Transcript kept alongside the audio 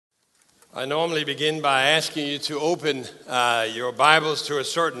I normally begin by asking you to open your Bibles to a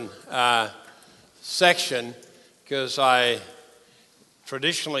certain section because I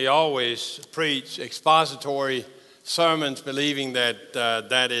traditionally always preach expository sermons believing that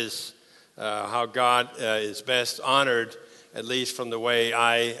that is how God is best honored, at least from the way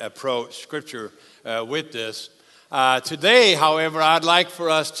I approach Scripture with this. Today, however, I'd like for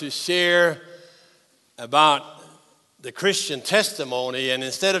us to share about the Christian testimony, and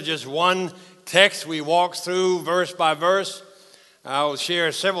instead of just one text we walk through verse by verse, I'll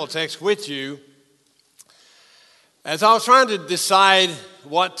share several texts with you. As I was trying to decide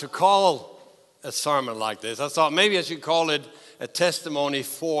what to call a sermon like this, I thought maybe I should call it a testimony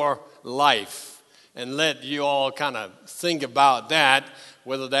for life, and let you all kind of think about that,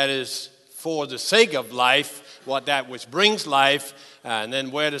 whether that is for the sake of life, what that which brings life, and then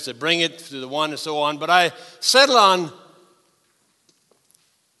where does it bring it to the one and so on. But I settle on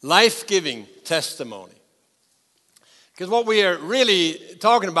life-giving testimony. Because what we are really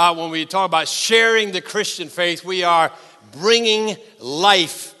talking about when we talk about sharing the Christian faith, we are bringing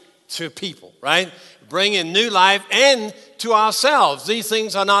life to people, right? Bringing new life and to ourselves. These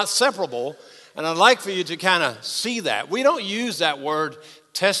things are not separable, and I'd like for you to kind of see that. We don't use that word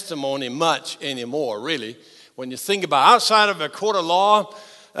testimony much anymore, really. When you think about outside of a court of law,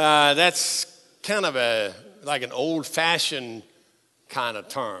 that's kind of like an old-fashioned kind of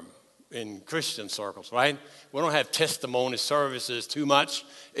term in Christian circles, right? We don't have testimony services too much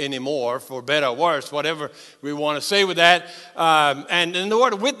anymore, for better or worse, whatever we want to say with that. And the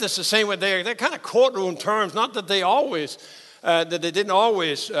word witness, the same way, they're kind of courtroom terms. Not that they always, that they didn't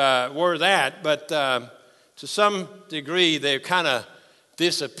always were that, but to some degree they've kind of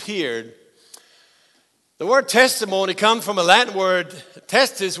disappeared. The word testimony comes from a Latin word,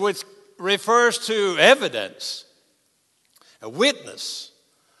 testis, which refers to evidence, a witness,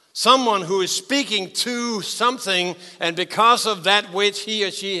 someone who is speaking to something, and because of that which he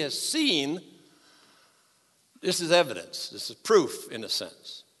or she has seen, this is evidence, this is proof in a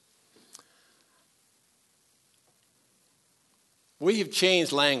sense. We have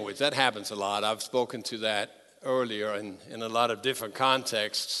changed language. That happens a lot. I've spoken to that earlier in a lot of different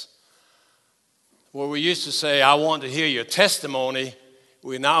contexts. Where we used to say, I want to hear your testimony,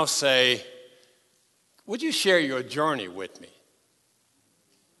 we now say, would you share your journey with me?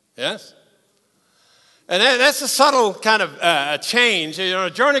 Yes? And that's a subtle kind of a change. You know,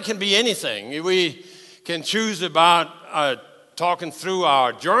 a journey can be anything. We can choose about talking through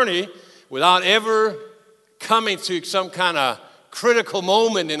our journey without ever coming to some kind of critical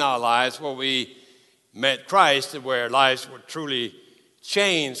moment in our lives where we met Christ and where lives were truly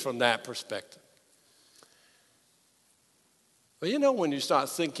changed from that perspective. But you know, when you start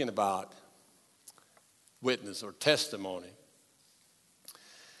thinking about witness or testimony,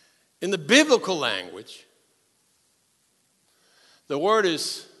 in the biblical language, the word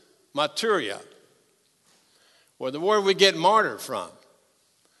is martyria, or the word we get martyr from.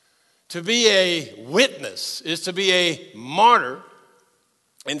 To be a witness is to be a martyr.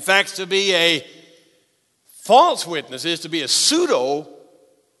 In fact, to be a false witness is to be a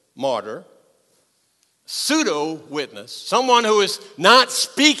pseudo-martyr. Pseudo-witness, someone who is not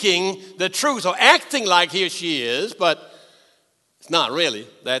speaking the truth or acting like he or she is, but it's not really.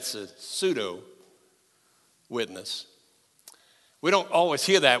 That's a pseudo-witness. We don't always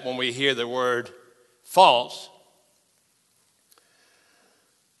hear that when we hear the word false.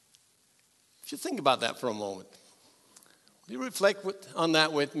 If you think about that for a moment, will you reflect on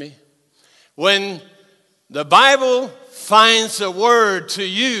that with me? When the Bible finds a word to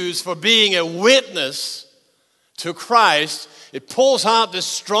use for being a witness to Christ, it pulls out the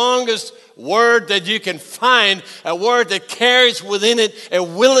strongest word that you can find, a word that carries within it a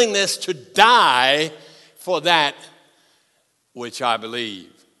willingness to die for that which I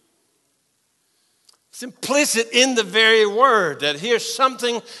believe. It's implicit in the very word that here's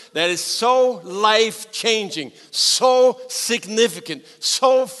something that is so life-changing, so significant,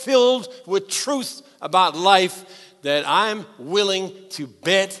 so filled with truth about life that I'm willing to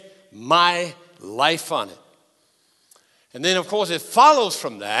bet my life on it. And then, of course, it follows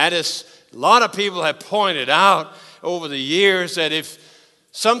from that, as a lot of people have pointed out over the years, that if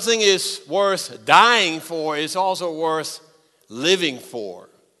something is worth dying for, it's also worth living for.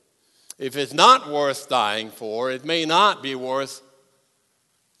 If it's not worth dying for, it may not be worth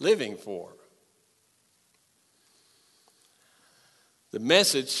living for. The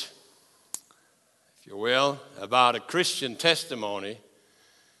message, if you will, about a Christian testimony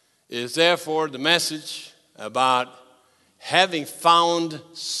is therefore the message about having found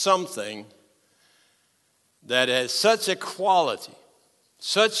something that has such a quality,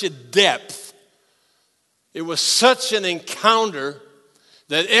 such a depth. It was such an encounter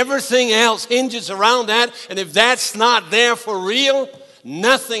that everything else hinges around that. And if that's not there for real,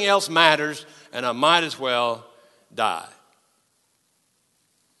 nothing else matters, and I might as well die.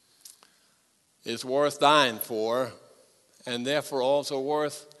 It's worth dying for, and therefore also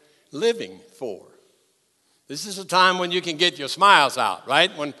worth living for. This is a time when you can get your smiles out,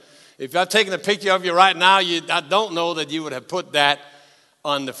 right? If I've taken a picture of you right now, I don't know that you would have put that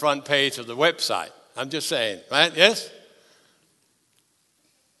on the front page of the website. I'm just saying, right? Yes?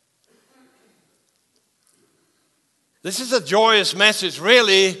 This is a joyous message,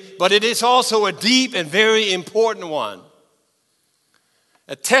 really, but it is also a deep and very important one.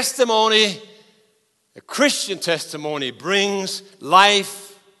 A testimony, a Christian testimony, brings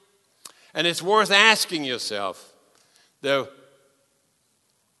life, and it's worth asking yourself the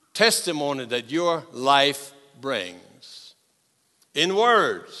testimony that your life brings in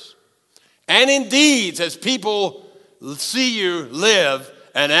words and in deeds as people see you live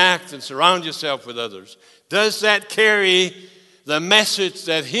and act and surround yourself with others. Does that carry the message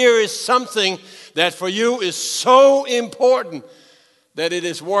that here is something that for you is so important that it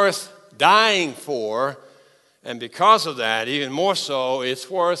is worth dying for, and because of that, even more so, it's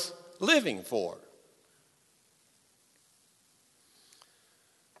worth living for?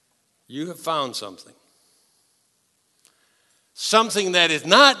 You have found something. Something that is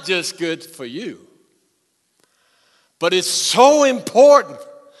not just good for you, but it's so important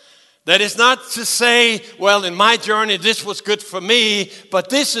that it's not to say, well, in my journey, this was good for me, but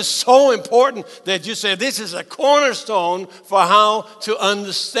this is so important that you say this is a cornerstone for how to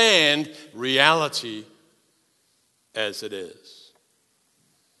understand reality as it is.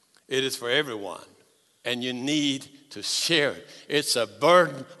 It is for everyone, and you need to share it. It's a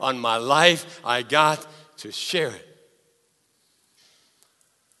burden on my life. I got to share it.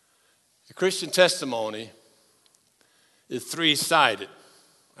 The Christian testimony is three-sided.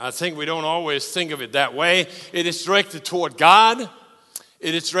 I think we don't always think of it that way. It is directed toward God,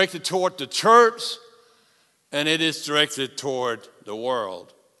 it is directed toward the church, and it is directed toward the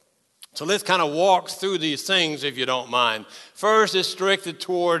world. So let's kind of walk through these things, if you don't mind. First, it's directed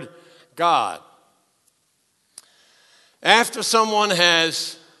toward God. After someone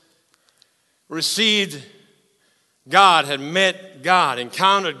has received God, had met God,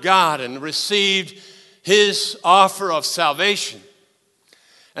 encountered God, and received His offer of salvation,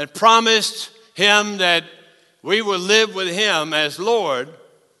 and promised Him that we will live with Him as Lord,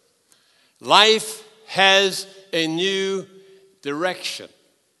 life has a new direction.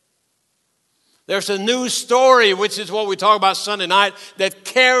 There's a new story, which is what we talk about Sunday night, that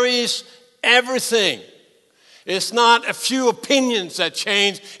carries everything. It's not a few opinions that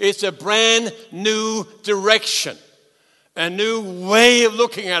change. It's a brand new direction, a new way of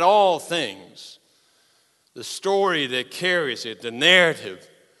looking at all things. The story that carries it, the narrative,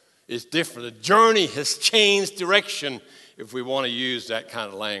 is different. The journey has changed direction, if we want to use that kind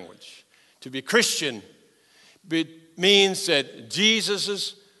of language. To be Christian means that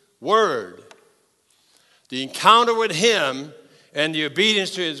Jesus' word, the encounter with Him and the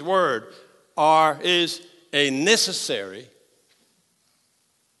obedience to His word is a necessary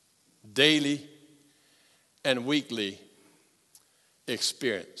daily and weekly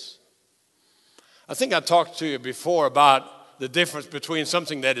experience. I think I talked to you before about the difference between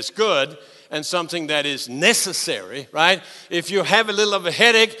something that is good and something that is necessary, right? If you have a little of a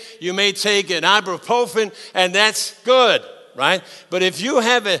headache, you may take an ibuprofen, and that's good, right? But if you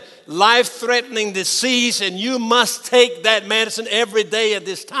have a life-threatening disease and you must take that medicine every day at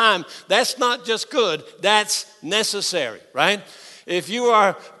this time, that's not just good, that's necessary, right? If you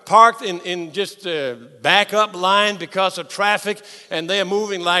are parked in just a backup line because of traffic and they're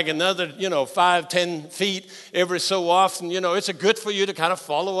moving like another, 5-10 feet every so often, it's a good for you to kind of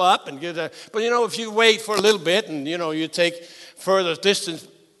follow up and get a, but if you wait for a little bit and, you take further distance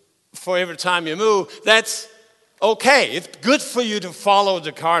for every time you move, that's okay. It's good for you to follow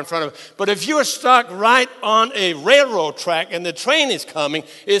the car in front of it. But if you're stuck right on a railroad track and the train is coming,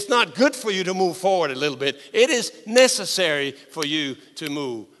 it's not good for you to move forward a little bit. It is necessary for you to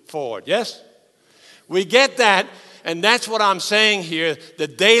move forward. Yes? We get that, and that's what I'm saying here. The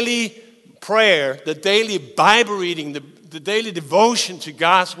daily prayer, the daily Bible reading, the daily devotion to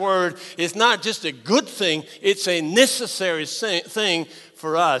God's word is not just a good thing, it's a necessary thing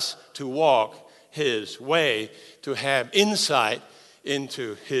for us to walk His way, to have insight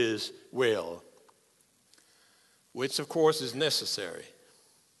into His will, which of course is necessary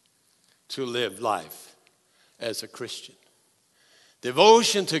to live life as a Christian.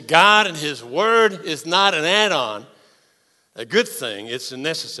 Devotion to God and His word is not an add-on. a good thing, it's a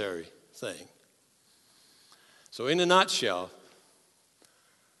necessary thing. So in a nutshell,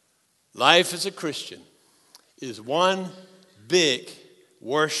 life as a Christian is one big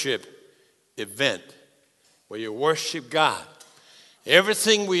worship event where you worship God.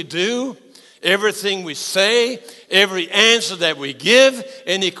 Everything we do, everything we say, every answer that we give,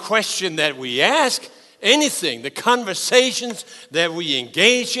 any question that we ask, anything, the conversations that we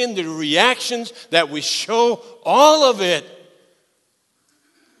engage in, the reactions that we show, all of it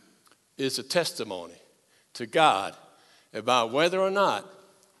is a testimony to God about whether or not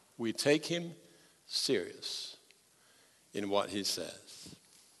we take him serious in what he says.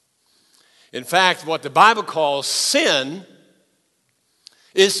 In fact, what the Bible calls sin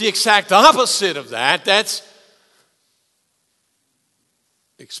is the exact opposite of that. That's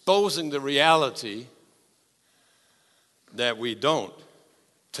exposing the reality that we don't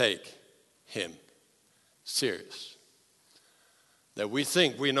take him serious. That we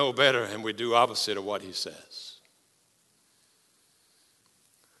think we know better and we do opposite of what he says.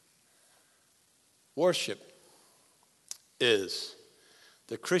 Worship is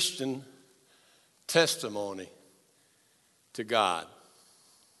the Christian testimony to God.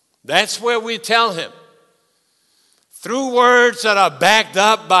 That's where we tell him, through words that are backed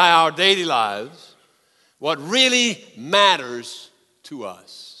up by our daily lives, what really matters to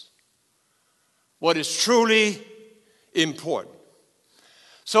us, what is truly important.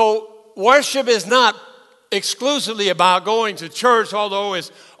 So worship is not exclusively about going to church, although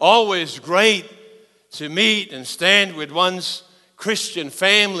it's always great to meet and stand with one's Christian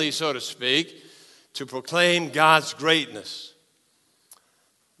family, so to speak, to proclaim God's greatness.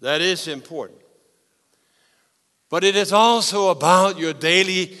 That is important. But it is also about your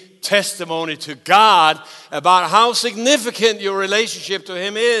daily testimony to God about how significant your relationship to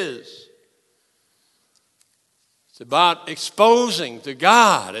him is. It's about exposing to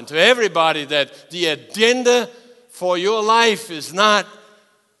God and to everybody that the agenda for your life is not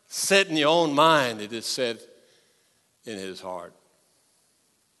set in your own mind, it is set in his heart.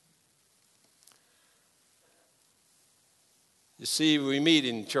 You see, we meet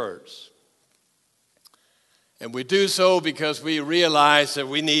in church. And we do so because we realize that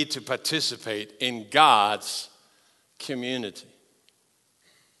we need to participate in God's community.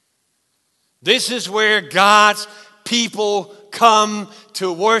 This is where God's people come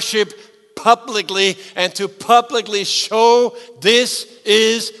to worship publicly and to publicly show this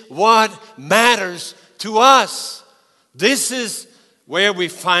is what matters to us. This is where we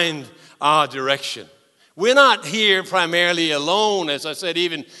find our direction. We're not here primarily alone, as I said,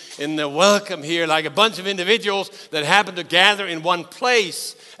 even in the welcome here, like a bunch of individuals that happen to gather in one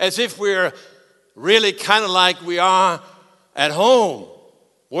place, as if we're really kind of like we are at home,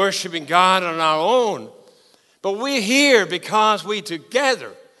 worshiping God on our own. But we're here because we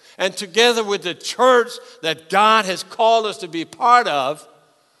together, and together with the church that God has called us to be part of,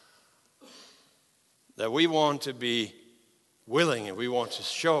 that we want to be willing and we want to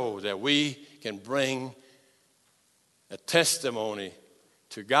show that we can bring a testimony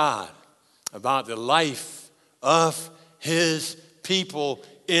to God about the life of his people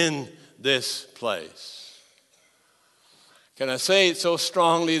in this place. Can I say it so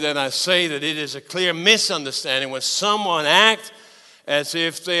strongly that I say that it is a clear misunderstanding when someone acts as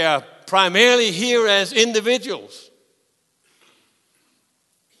if they are primarily here as individuals.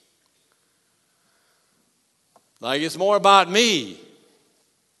 Like it's more about me.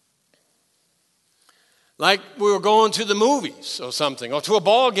 Like we were going to the movies or something, or to a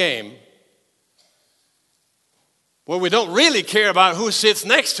ball game, where we don't really care about who sits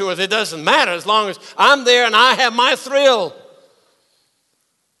next to us. It doesn't matter as long as I'm there and I have my thrill.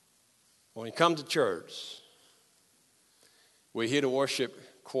 When we come to church, we're here to worship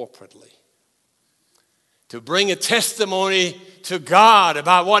corporately, to bring a testimony to God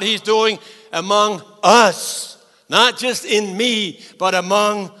about what he's doing among us, not just in me, but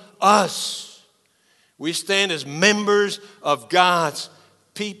among us. We stand as members of God's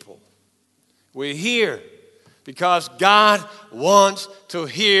people. We're here because God wants to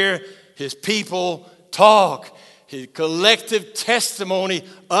hear his people talk, his collective testimony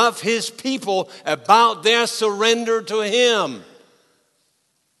of his people about their surrender to him.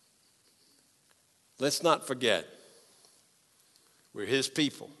 Let's not forget, we're his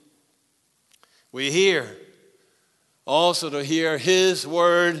people. We're here also to hear his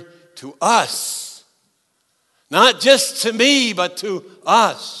word to us. Not just to me, but to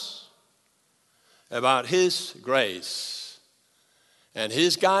us, about his grace and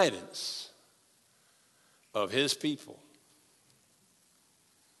his guidance of his people.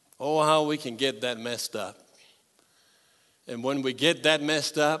 Oh, how we can get that messed up And when we get that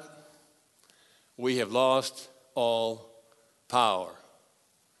messed up, we have lost all power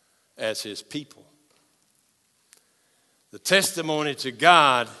as his people. The testimony to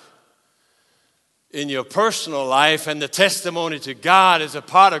God in your personal life and the testimony to God as a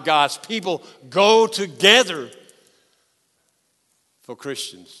part of God's people go together for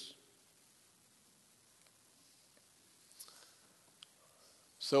Christians.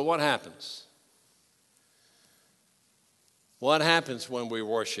 So what happens? What happens when we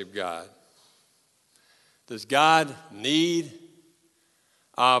worship God? Does God need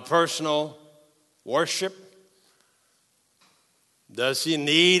our personal worship? Does he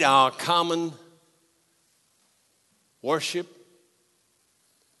need our common worship?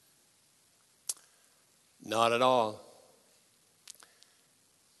 Not at all.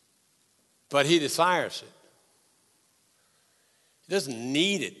 But he desires it. He doesn't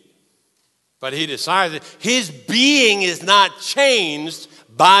need it, but he desires it. His being is not changed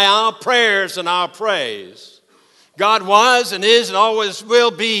by our prayers and our praise. God was and is and always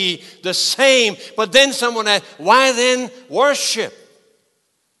will be the same. But then someone asked, why then worship?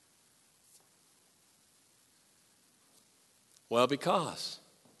 Well, because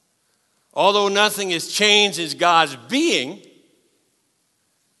although nothing is changed in God's being,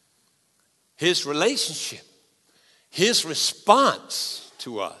 his relationship, his response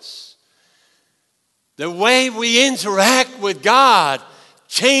to us, the way we interact with God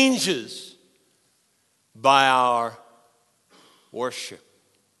changes by our worship.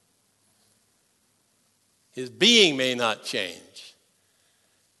 His being may not change,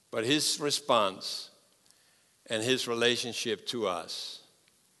 but his response and his relationship to us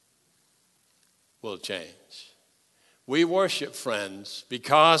will change. We worship, friends,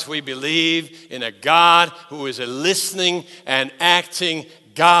 because we believe in a God who is a listening and acting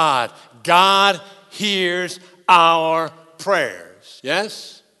God. God hears our prayers.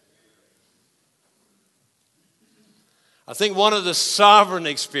 Yes? I think one of the sovereign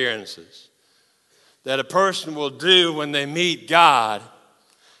experiences that a person will do when they meet God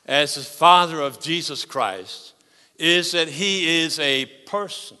as the Father of Jesus Christ is that he is a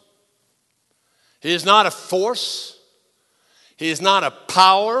person. He is not a force. He is not a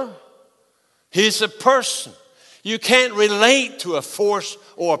power. He's a person. You can't relate to a force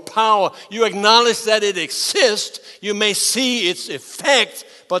or a power. You acknowledge that it exists. You may see its effect,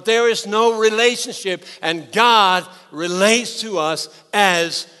 but there is no relationship. And God relates to us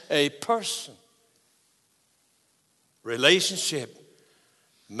as a person. Relationship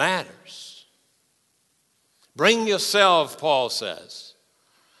matters. Bring yourself, Paul says,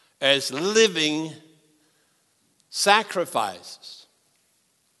 as living sacrifices.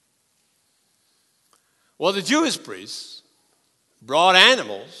 Well, the Jewish priests brought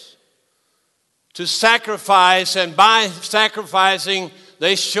animals to sacrifice, and by sacrificing,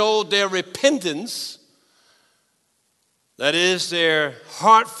 they showed their repentance. That is, their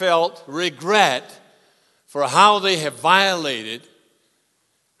heartfelt regret for how they have violated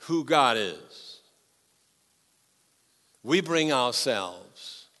who God is. We bring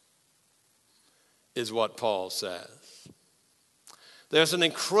ourselves, is what Paul says. There's an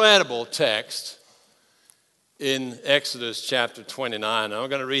incredible text in Exodus chapter 29. I'm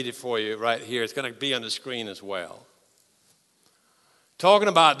going to read it for you right here. It's going to be on the screen as well. Talking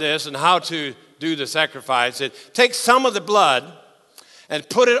about this and how to do the sacrifice, it takes some of the blood and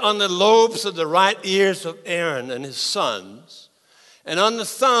put it on the lobes of the right ears of Aaron and his sons, and on the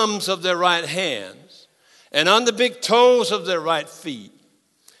thumbs of their right hands, and on the big toes of their right feet,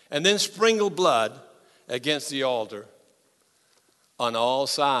 and then sprinkle blood against the altar on all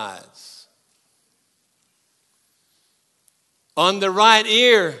sides. On the right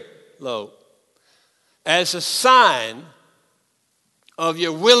ear lobe, as a sign of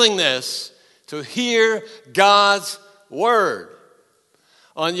your willingness to hear God's word.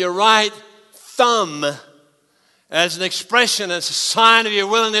 On your right thumb, as an expression, as a sign of your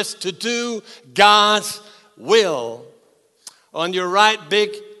willingness to do God's will. On your right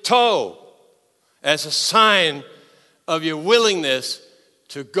big toe, as a sign of your willingness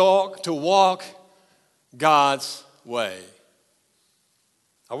to walk God's way.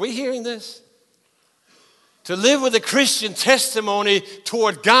 Are we hearing this? To live with a Christian testimony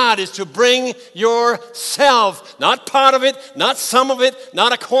toward God is to bring yourself, not part of it, not some of it,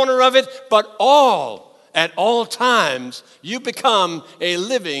 not a corner of it, but all, at all times, you become a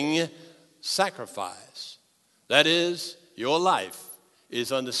living sacrifice. That is, your life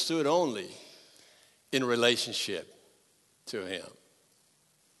is understood only in relationship to Him.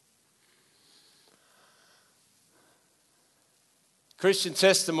 Christian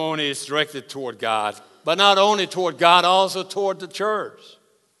testimony is directed toward God but not only toward God, also toward the church.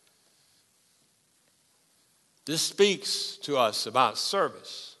 This speaks to us about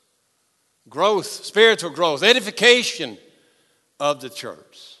service, growth, spiritual growth, edification of the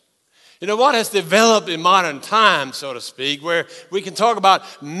church. You know, what has developed in modern times, so to speak, where we can talk about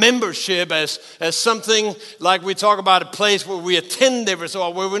membership as something like we talk about a place where we attend every so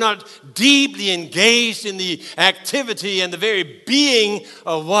often, where we're not deeply engaged in the activity and the very being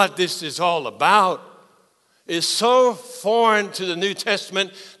of what this is all about, is so foreign to the New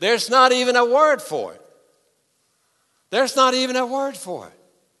Testament, there's not even a word for it. There's not even a word for it.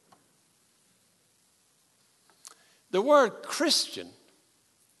 The word Christian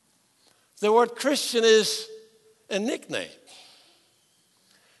is a nickname.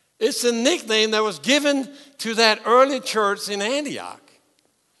 It's a nickname that was given to that early church in Antioch.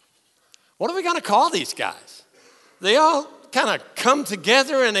 What are we going to call these guys? They all kind of come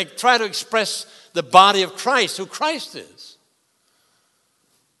together and they try to express the body of Christ, who Christ is.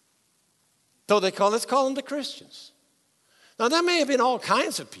 So let's call them the Christians. Now, there may have been all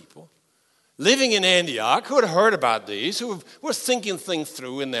kinds of people living in Antioch who had heard about these, who were thinking things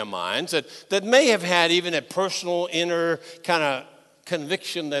through in their minds, that may have had even a personal inner kind of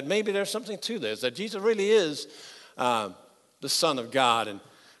conviction that maybe there's something to this, that Jesus really is the Son of God, and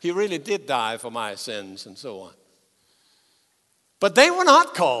he really did die for my sins and so on. But they were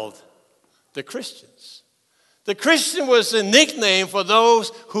not called the Christians. The Christian was a nickname for those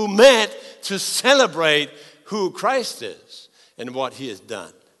who met to celebrate who Christ is and what he has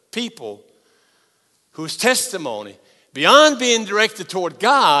done. People whose testimony, beyond being directed toward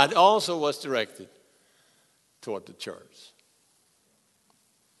God, also was directed toward the church.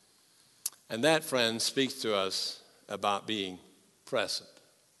 And that, friends, speaks to us about being present.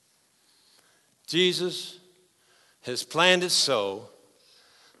 Jesus has planned it so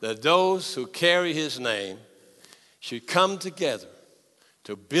that those who carry his name should come together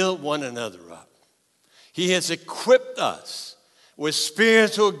to build one another up. He has equipped us with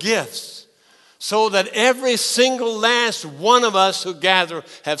spiritual gifts so that every single last one of us who gather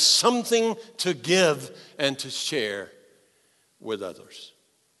have something to give and to share with others.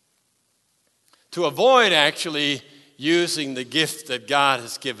 To avoid actually using the gift that God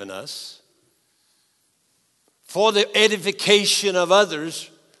has given us for the edification of others,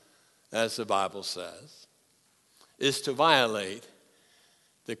 as the Bible says, is to violate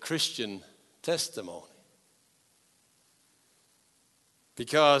the Christian testimony.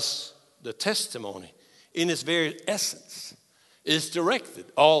 Because the testimony, in its very essence, is directed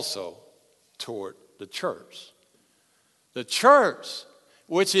also toward the church. The church,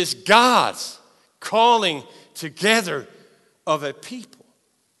 which is God's calling together of a people.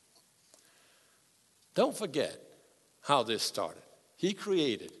 Don't forget how this started. He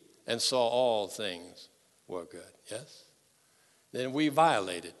created and saw all things were good, yes? Then we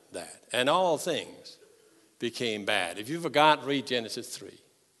violated that, and all things became bad. If you forgot, read Genesis 3.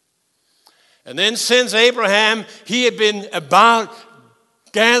 And then since Abraham, he had been about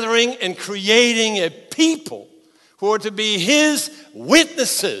gathering and creating a people who are to be his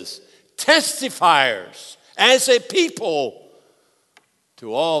witnesses, testifiers, as a people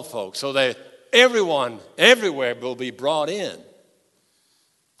to all folks, so that everyone, everywhere will be brought in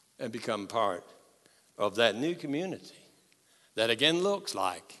and become part of that new community that again looks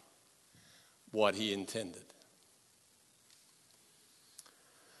like what he intended.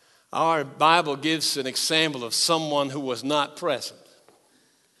 Our Bible gives an example of someone who was not present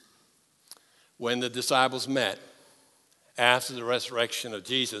when the disciples met after the resurrection of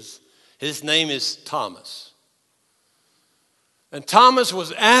Jesus. His name is Thomas. And Thomas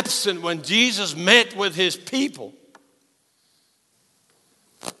was absent when Jesus met with his people.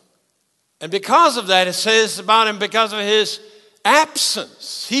 And because of that, it says about him, because of his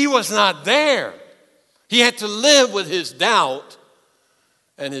absence, he was not there. He had to live with his doubt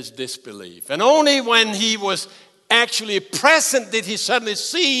and his disbelief. And only when he was actually present did he suddenly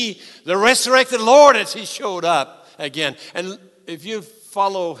see the resurrected Lord as he showed up again. And if you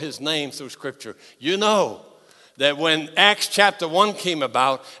follow his name through Scripture, you know that when Acts chapter 1 came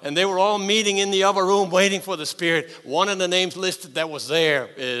about and they were all meeting in the upper room waiting for the Spirit, one of the names listed that was there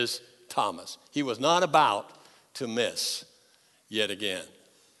is Thomas. He was not about to miss yet again.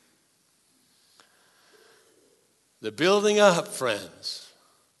 The building up, friends,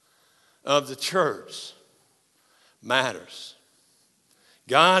 of the church matters.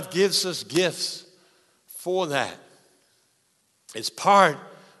 God gives us gifts for that. It's part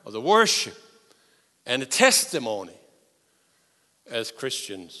of the worship and the testimony as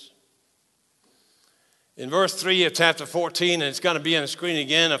Christians. In verse 3 of chapter 14, and it's going to be on the screen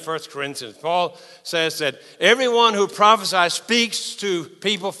again of 1 Corinthians, Paul says that everyone who prophesies speaks to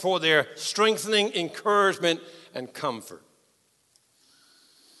people for their strengthening, encouragement, and comfort.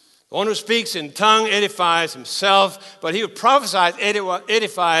 The one who speaks in tongue edifies himself, but he who prophesies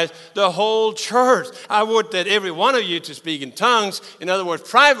edifies the whole church. I would that every one of you to speak in tongues. In other words,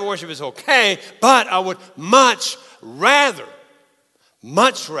 private worship is okay, but I would much rather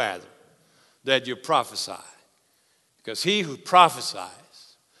that you prophesy. Because he who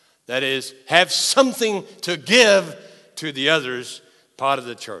prophesies, that is, have something to give to the others, part of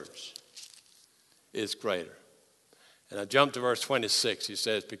the church, is greater. And I jump to verse 26. He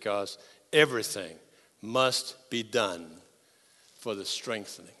says, because everything must be done for the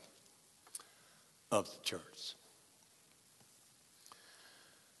strengthening of the church.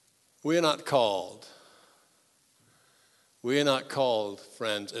 We are not called,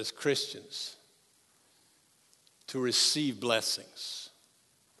 friends, as Christians, to receive blessings.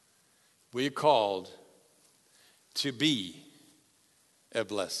 We are called to be a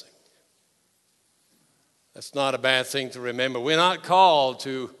blessing. That's not a bad thing to remember. We're not called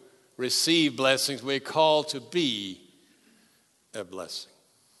to receive blessings. We're called to be a blessing.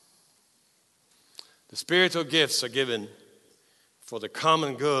 The spiritual gifts are given for the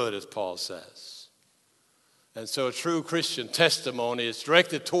common good, as Paul says. And so a true Christian testimony is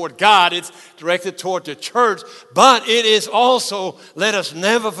directed toward God. It's directed toward the church. But it is also, let us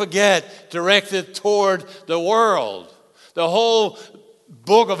never forget, directed toward the world. The whole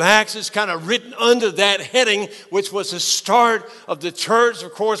book of Acts is kind of written under that heading, which was the start of the church.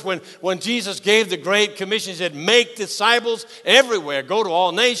 Of course, when Jesus gave the Great Commission, he said, make disciples everywhere. Go to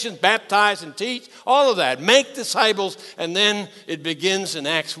all nations, baptize and teach, all of that. Make disciples. And then it begins in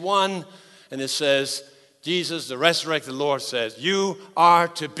Acts 1, and it says, Jesus, the resurrected Lord, says, you are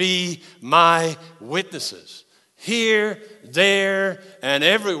to be my witnesses. Here, there, and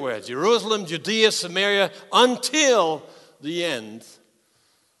everywhere. Jerusalem, Judea, Samaria, until the end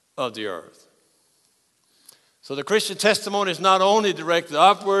of the earth. So the Christian testimony is not only directed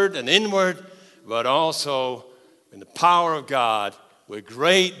upward and inward, but also in the power of God with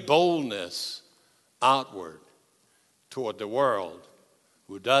great boldness outward toward the world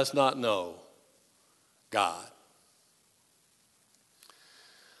who does not know God.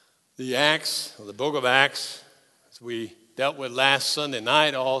 The Acts, or the book of Acts, as we dealt with last Sunday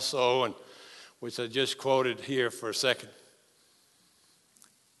night also, and which I just quoted here for a second,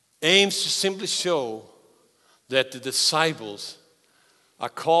 aims to simply show that the disciples are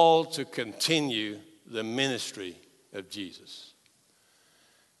called to continue the ministry of Jesus.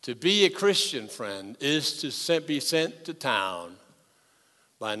 To be a Christian, friend, is to be sent to town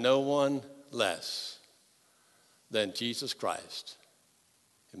by no one less than Jesus Christ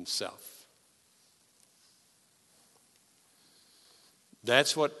himself.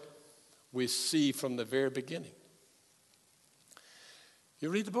 That's what we see from the very beginning. You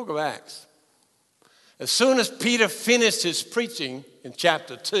read the book of Acts. As soon as Peter finished his preaching in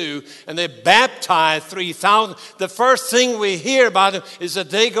chapter 2 and they baptized 3,000, the first thing we hear about them is that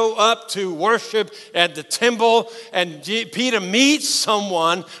they go up to worship at the temple, and Peter meets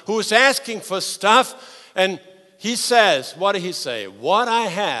someone who's asking for stuff, and he says, what did he say? What I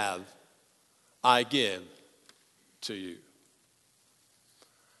have, I give to you.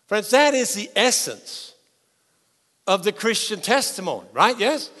 Friends, that is the essence of the Christian testimony, right?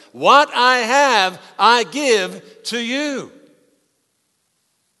 Yes? What I have, I give to you.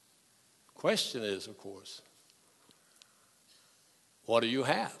 Question is, of course, what do you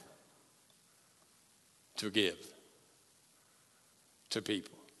have to give to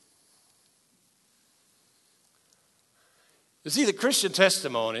people? You see, the Christian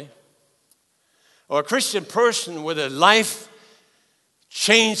testimony, or a Christian person with a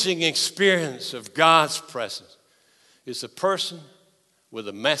life-changing experience of God's presence, is a person with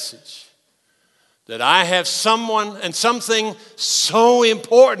a message that I have someone and something so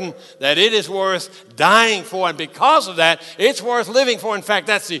important that it is worth dying for. And because of that, it's worth living for. In fact,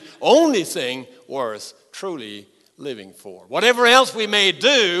 that's the only thing worth truly living for. Whatever else we may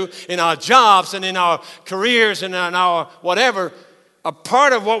do in our jobs and in our careers and in our whatever, a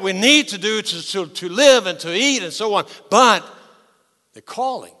part of what we need to do to live and to eat and so on. But the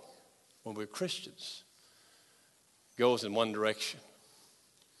calling, when we're Christians, goes in one direction.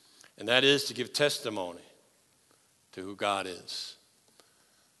 And that is to give testimony to who God is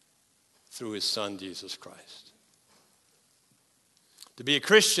through his Son, Jesus Christ. To be a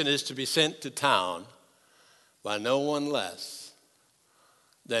Christian is to be sent to town by no one less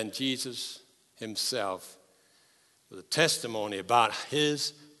than Jesus himself, with a testimony about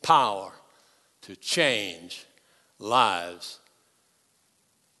his power to change lives.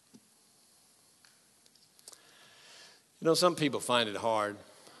 You know, some people find it hard.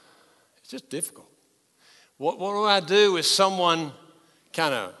 It's just difficult. What do I do if someone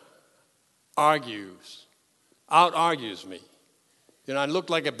kind of out-argues me? You know, I look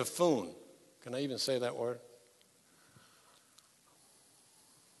like a buffoon. Can I even say that word?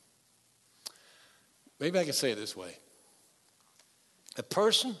 Maybe I can say it this way. A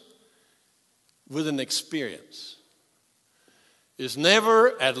person with an experience is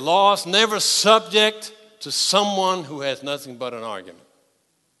never at loss, never subject to someone who has nothing but an argument.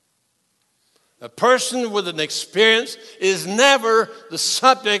 A person with an experience is never the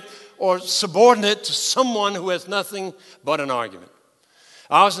subject or subordinate to someone who has nothing but an argument.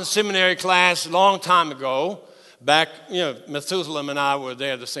 I was in seminary class a long time ago. Back, Methuselah and I were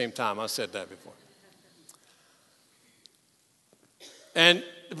there at the same time. I said that before. And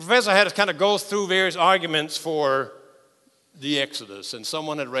the professor had us kind of go through various arguments for the Exodus. And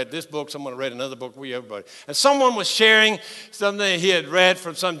someone had read this book, someone had read another book, everybody. And someone was sharing something he had read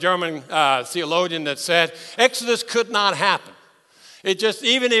from some German theologian that said, Exodus could not happen. It just,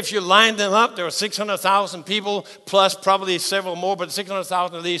 even if you lined them up, there were 600,000 people, plus probably several more, but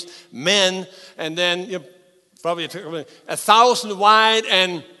 600,000 of these men, and then probably 1,000 wide,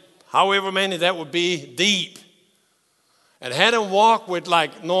 and however many that would be deep. And had them walk with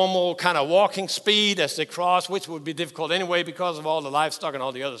like normal kind of walking speed as they cross, which would be difficult anyway because of all the livestock and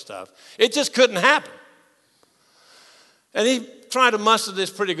all the other stuff. It just couldn't happen. And he tried to muster this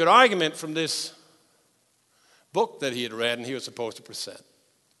pretty good argument from this book that he had read and he was supposed to present.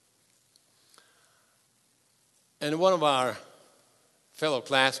 And one of our fellow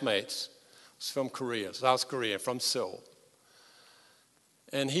classmates was from Korea, South Korea, from Seoul.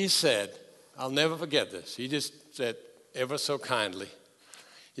 And he said, I'll never forget this. He just said, ever so kindly.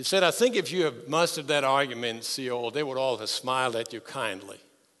 He said, I think if you have mustered that argument in Seoul, they would all have smiled at you kindly.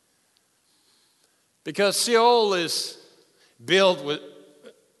 Because Seoul is built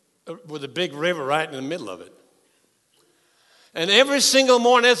with a big river right in the middle of it. And every single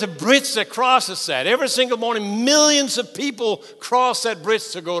morning, there's a bridge that crosses that. Every single morning, millions of people cross that bridge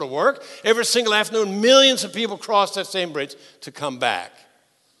to go to work. Every single afternoon, millions of people cross that same bridge to come back.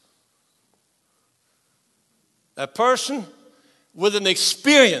 A person with an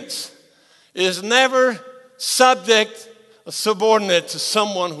experience is never subject or subordinate to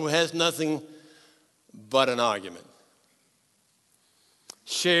someone who has nothing but an argument.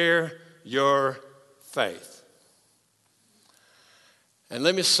 Share your faith. And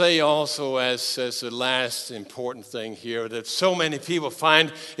let me say also as the last important thing here that so many people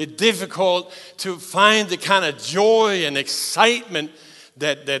find it difficult to find the kind of joy and excitement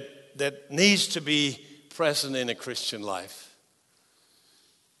that needs to be present in a Christian life.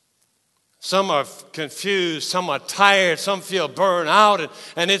 Some are confused, some are tired, some feel burned out,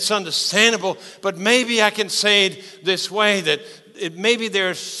 and it's understandable. But maybe I can say it this way, that maybe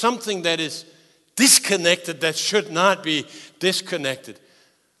there's something that is disconnected that should not be disconnected.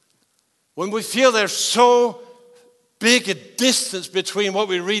 When we feel there's so big a distance between what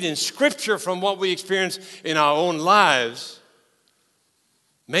we read in Scripture from what we experience in our own lives,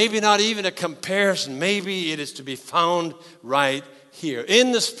 maybe not even a comparison. Maybe it is to be found right here.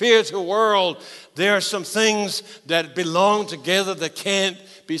 In the spiritual world, there are some things that belong together that can't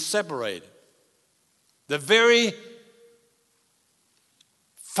be separated. The very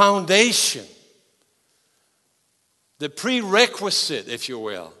foundation, the prerequisite, if you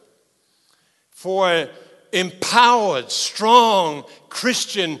will, for an empowered, strong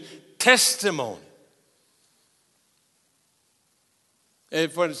Christian testimony. And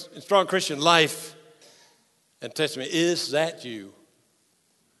for a strong Christian life and testimony is that you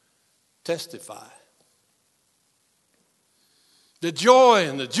testify. The joy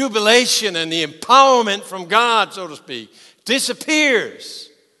and the jubilation and the empowerment from God, so to speak, disappears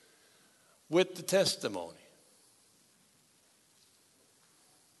with the testimony.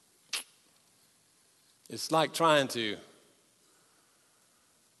 It's like trying to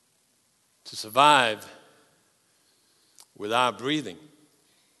survive without breathing.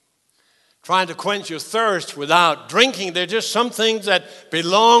 Trying to quench your thirst without drinking. They're just some things that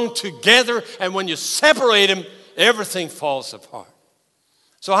belong together, and when you separate them, everything falls apart.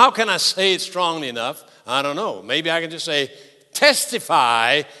 So how can I say it strongly enough? I don't know. Maybe I can just say,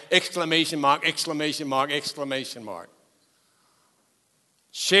 testify, exclamation mark, exclamation mark, exclamation mark.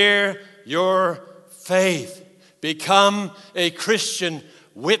 Share your faith. Become a Christian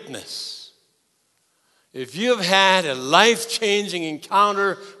witness. If you've had a life-changing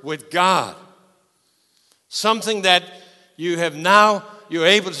encounter with God, something that you have now you're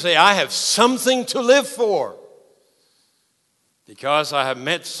able to say, I have something to live for because I have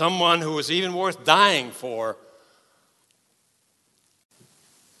met someone who is even worth dying for.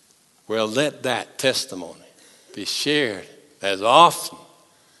 Well, let that testimony be shared as often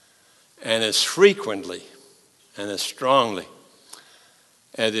and as frequently and as strongly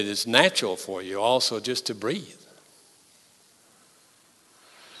as it is natural for you also just to breathe.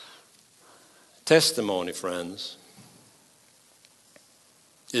 Testimony, friends,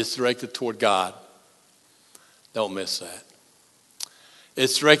 is directed toward God. Don't miss that.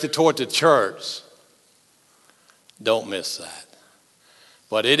 It's directed toward the church. Don't miss that.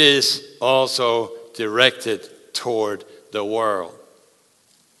 But it is also directed toward the world.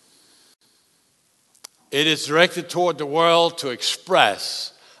 It is directed toward the world to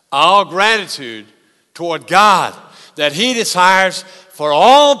express our gratitude toward God that He desires for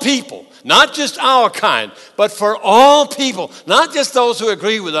all people, not just our kind, but for all people, not just those who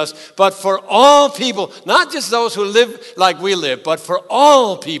agree with us, but for all people, not just those who live like we live, but for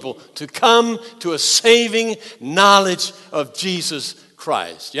all people to come to a saving knowledge of Jesus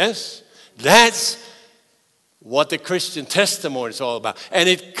Christ. Yes? That's what the Christian testimony is all about. And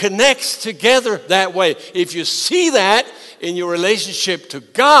it connects together that way. If you see that in your relationship to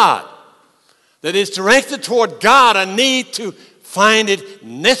God, that is directed toward God, I need to find it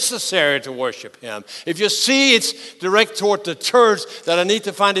necessary to worship Him. If you see it's direct toward the church, that I need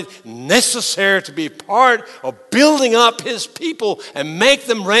to find it necessary to be part of building up His people and make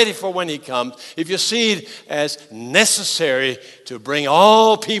them ready for when He comes. If you see it as necessary to bring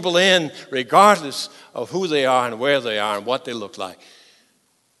all people in, regardless of who they are and where they are and what they look like,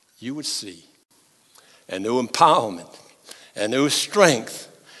 you would see a new empowerment, a new strength,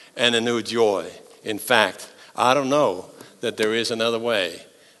 and a new joy. In fact, I don't know that there is another way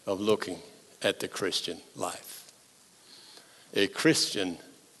of looking at the Christian life. A Christian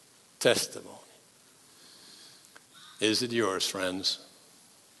testimony. Is it yours, friends?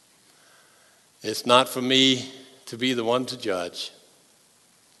 It's not for me to be the one to judge.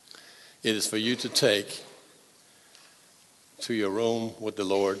 It is for you to take to your room with the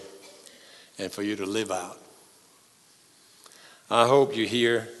Lord and for you to live out. I hope you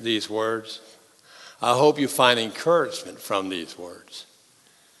hear these words. I hope you find encouragement from these words,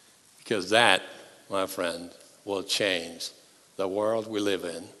 because that, my friend, will change the world we live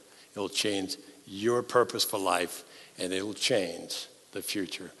in. It will change your purpose for life, and it will change the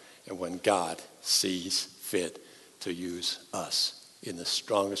future and when God sees fit to use us in the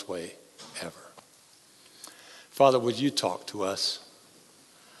strongest way ever. Father, would you talk to us?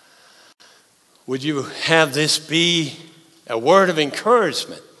 Would you have this be a word of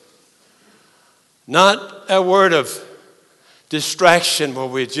encouragement? Not a word of distraction where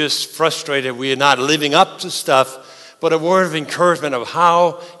we're just frustrated, we are not living up to stuff, but a word of encouragement of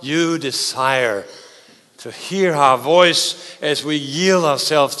how you desire to hear our voice as we yield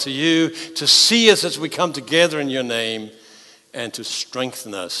ourselves to you, to see us as we come together in your name, and to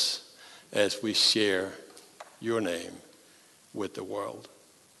strengthen us as we share your name with the world.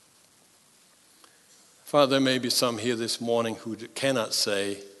 Father, there may be some here this morning who cannot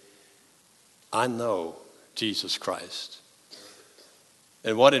say, I know Jesus Christ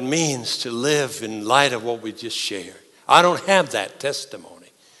and what it means to live in light of what we just shared. I don't have that testimony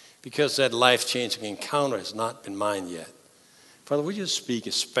because that life-changing encounter has not been mine yet. Father, would you speak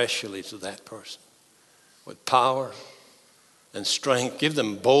especially to that person with power and strength? Give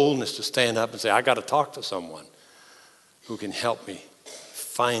them boldness to stand up and say, I got to talk to someone who can help me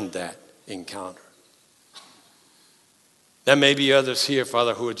find that encounter. There may be others here,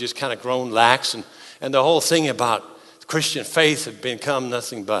 Father, who have just kind of grown lax, and the whole thing about Christian faith has become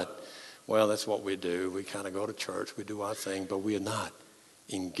nothing but, well, that's what we do. We kind of go to church, we do our thing, but we are not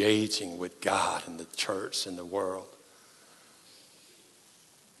engaging with God and the church and the world.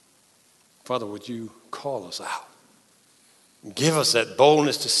 Father, would you call us out? Give us that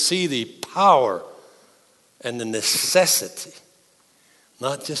boldness to see the power and the necessity,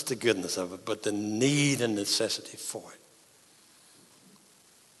 not just the goodness of it, but the need and necessity for it.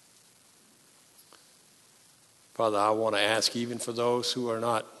 Father, I want to ask, even for those who are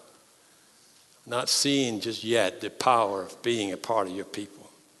not seeing just yet the power of being a part of your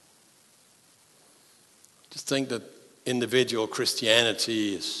people. Just think that individual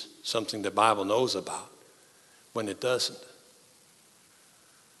Christianity is something the Bible knows about when it doesn't.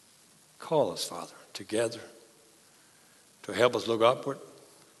 Call us, Father, together to help us look upward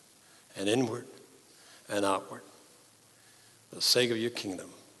and inward and outward. For the sake of your kingdom,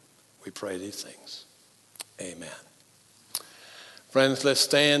 we pray these things. Amen. Friends, let's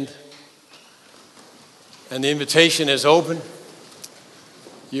stand. And the invitation is open.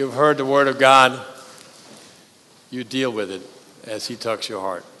 You've heard the word of God. You deal with it as he tugs your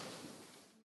heart.